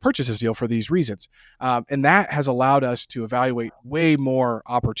purchase this deal for these reasons. And that has allowed us to evaluate way more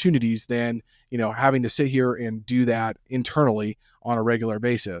opportunities than having to sit here and do that internally on a regular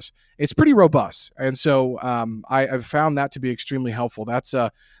basis. It's pretty robust, and so I've found that to be extremely helpful. That's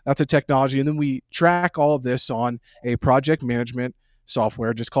a technology, and then we track all of this on a project management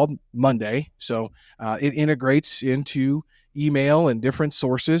software just called Monday. So it integrates into email and different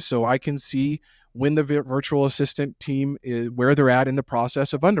sources, so I can see when the virtual assistant team is, where they're at in the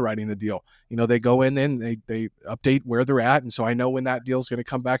process of underwriting the deal. They go in and they update where they're at, and so I know when that deal is going to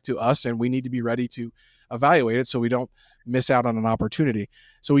come back to us, and we need to be ready to evaluate it so we don't miss out on an opportunity.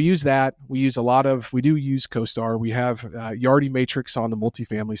 So we use that. We do use CoStar. We have Yardi Matrix on the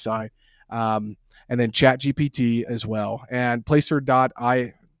multifamily side, and then ChatGPT as well, and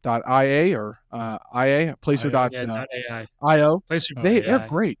Placer.ia or IA, Placer.io. They're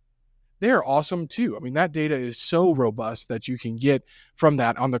great. They're awesome too. I mean, that data is so robust that you can get from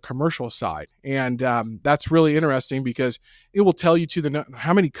that on the commercial side. And that's really interesting because it will tell you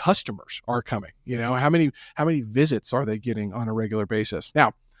how many customers are coming, how many visits are they getting on a regular basis.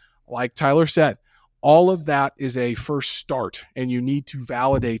 Now, like Tyler said, all of that is a first start, and you need to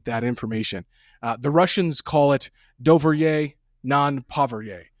validate that information. The Russians call it doverye non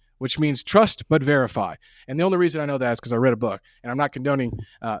poverye, which means trust but verify. And the only reason I know that is because I read a book, and I'm not condoning,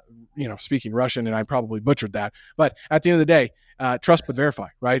 speaking Russian, and I probably butchered that. But at the end of the day, trust but verify,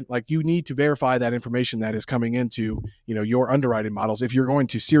 right? Like, you need to verify that information that is coming into, your underwriting models if you're going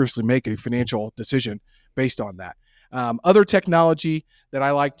to seriously make a financial decision based on that. Other technology that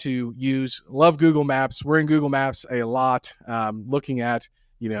I like to use, love Google Maps. We're in Google Maps a lot, looking at,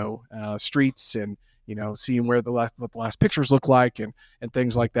 streets and, seeing where what the last pictures look like and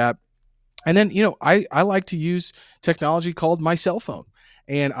things like that. And then, I like to use technology called my cell phone,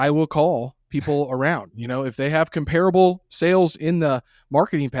 and I will call people around. If they have comparable sales in the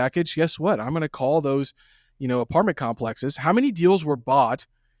marketing package, guess what? I'm going to call those, apartment complexes. How many deals were bought?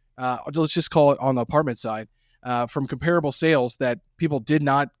 Let's just call it on the apartment side, from comparable sales that people did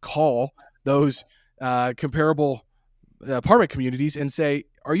not call those comparable apartment communities and say,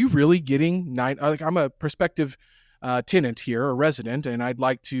 are you really getting I'm a prospective tenant here, a resident, and I'd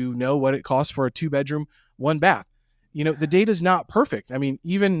like to know what it costs for a 2-bedroom, 1-bath. The data is not perfect. I mean,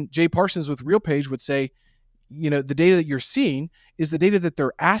 even Jay Parsons with RealPage would say, the data that you're seeing is the data that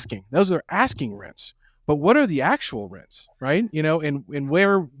they're asking. Those are asking rents. But what are the actual rents, right? And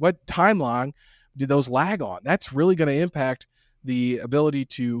what timeline did those lag on? That's really going to impact the ability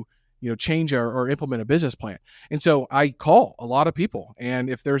to change or implement a business plan. And so I call a lot of people.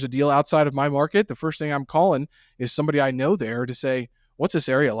 And if there's a deal outside of my market, the first thing I'm calling is somebody I know there to say, what's this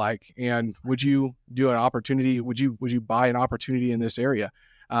area like? And would you do an opportunity? Would you buy an opportunity in this area?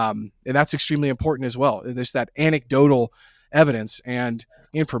 And that's extremely important as well. There's that anecdotal evidence and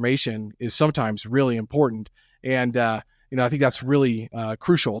information is sometimes really important. And, I think that's really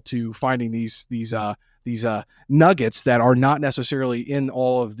crucial to finding these nuggets that are not necessarily in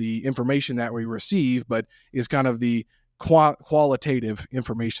all of the information that we receive, but is kind of the qualitative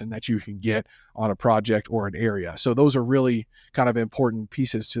information that you can get on a project or an area. So those are really kind of important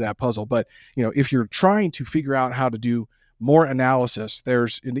pieces to that puzzle. But, if you're trying to figure out how to do more analysis,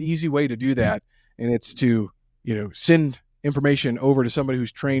 there's an easy way to do that. And it's to, send information over to somebody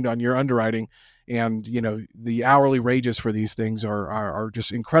who's trained on your underwriting. And, the hourly wages for these things are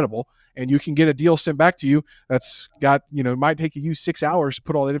just incredible. And you can get a deal sent back to you that's got, it might take you 6 hours to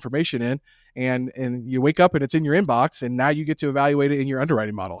put all that information in. And you wake up and it's in your inbox, and now you get to evaluate it in your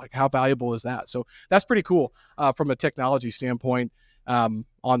underwriting model. Like, how valuable is that? So that's pretty cool from a technology standpoint on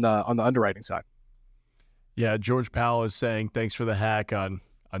the underwriting side. Yeah, George Powell is saying thanks for the hack on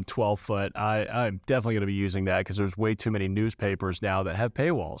 12-foot. I'm definitely going to be using that because there's way too many newspapers now that have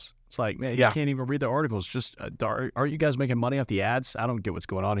paywalls. It's like, man, you can't even read the articles. Just aren't you guys making money off the ads? I don't get what's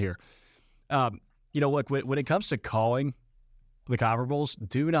going on here. Look, when it comes to calling the comparables,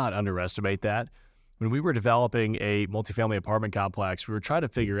 do not underestimate that. When we were developing a multifamily apartment complex, we were trying to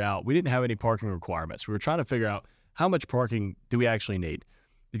figure out, we didn't have any parking requirements. We were trying to figure out how much parking do we actually need?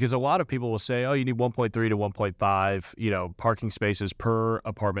 Because a lot of people will say, oh, you need 1.3 to 1.5, parking spaces per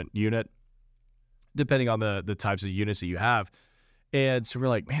apartment unit, depending on the types of units that you have. And so we're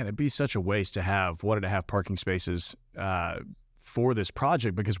like, man, it'd be such a waste to have 1.5 parking spaces for this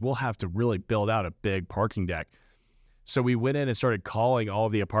project because we'll have to really build out a big parking deck. So we went in and started calling all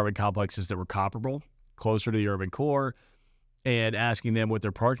of the apartment complexes that were comparable, closer to the urban core, and asking them what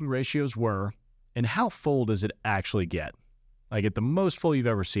their parking ratios were and how full does it actually get. Like at the most full you've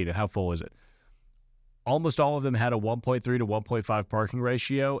ever seen it, how full is it? Almost all of them had a 1.3 to 1.5 parking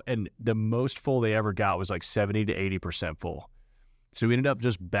ratio, and the most full they ever got was like 70 to 80% full. So we ended up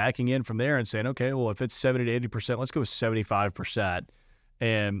just backing in from there and saying, okay, well, if it's 70 to 80%, let's go with 75%,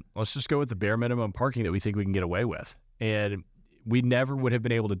 and let's just go with the bare minimum parking that we think we can get away with. And we never would have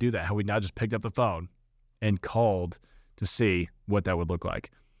been able to do that had we not just picked up the phone and called to see what that would look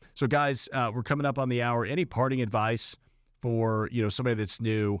like. So guys, we're coming up on the hour. Any parting advice for somebody that's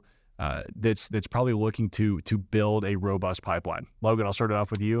new, that's probably looking to build a robust pipeline? Logan, I'll start it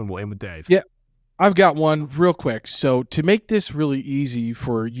off with you, and we'll end with Dave. Yeah, I've got one real quick. So to make this really easy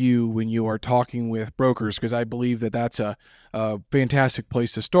for you when you are talking with brokers, because I believe that that's a fantastic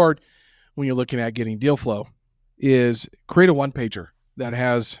place to start when you're looking at getting deal flow, is create a one-pager that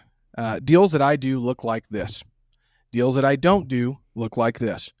has deals that I do look like this, deals that I don't do look like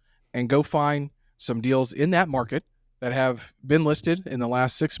this, and go find some deals in that market that have been listed in the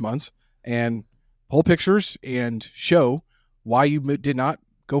last 6 months and pull pictures and show why you did not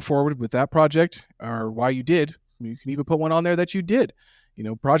go forward with that project or why you did. You can even put one on there that you did,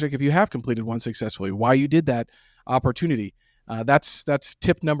 project if you have completed one successfully, why you did that opportunity. That's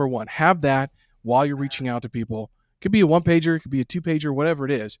tip number one. Have that while you're reaching out to people. It could be a one-pager, it could be a two-pager, whatever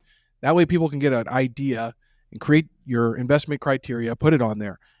it is. That way people can get an idea and create your investment criteria, put it on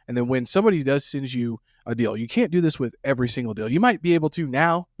there. And then when somebody does send you a deal, you can't do this with every single deal. You might be able to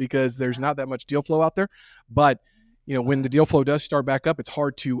now because there's not that much deal flow out there. But when the deal flow does start back up, it's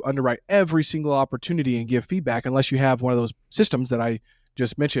hard to underwrite every single opportunity and give feedback unless you have one of those systems that I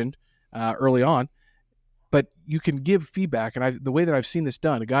just mentioned early on. But you can give feedback. And the way that I've seen this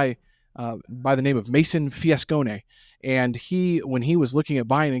done, a guy by the name of Mason Fiascone, and when he was looking at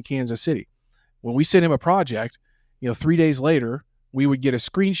buying in Kansas City, when we sent him a project, 3 days later, we would get a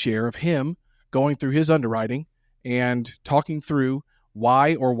screen share of him going through his underwriting and talking through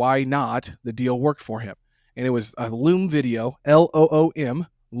why or why not the deal worked for him. And it was a Loom video, Loom,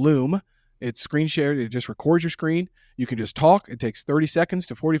 Loom. It's screen shared. It just records your screen. You can just talk. It takes 30 seconds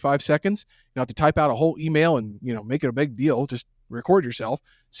to 45 seconds. You don't have to type out a whole email and, make it a big deal. Just record yourself,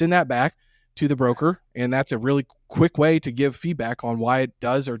 send that back to the broker. And that's a really quick way to give feedback on why it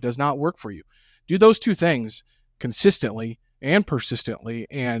does or does not work for you. Do those two things consistently and persistently,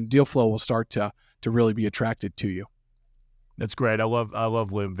 and deal flow will start to really be attracted to you. That's great. I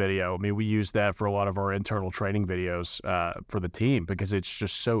love Loom Video. I mean, we use that for a lot of our internal training videos for the team because it's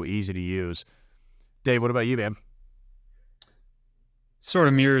just so easy to use. Dave, what about you, man? Sort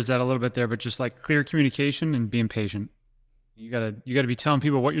of mirrors that a little bit there, but just like clear communication and being patient. You gotta be telling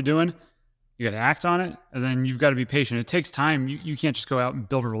people what you're doing. You gotta act on it, and then you've got to be patient. It takes time. You can't just go out and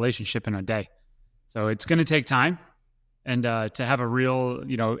build a relationship in a day. So it's going to take time, and to have a real,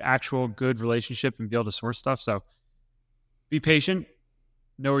 actual good relationship and be able to source stuff. So be patient,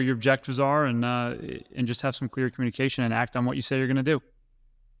 know where your objectives are, and just have some clear communication and act on what you say you're going to do.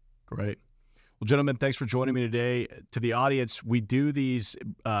 Great. Well, gentlemen, thanks for joining me today. To the audience, we do these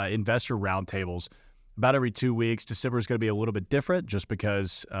investor roundtables about every 2 weeks. December is going to be a little bit different just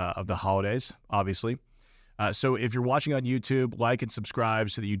because of the holidays, obviously. So if you're watching on YouTube, like and subscribe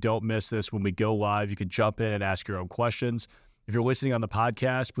so that you don't miss this when we go live. You can jump in and ask your own questions. If you're listening on the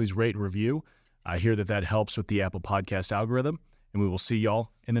podcast, please rate and review. I hear that helps with the Apple Podcast algorithm, and we will see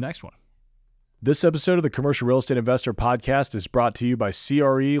y'all in the next one. This episode of the Commercial Real Estate Investor Podcast is brought to you by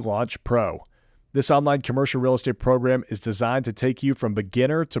CRE Launch Pro. This online commercial real estate program is designed to take you from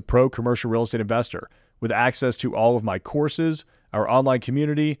beginner to pro commercial real estate investor with access to all of my courses, our online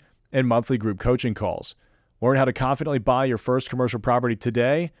community, and monthly group coaching calls. Learn how to confidently buy your first commercial property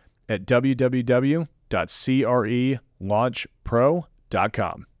today at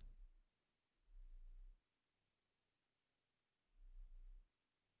www.crelaunchpro.com.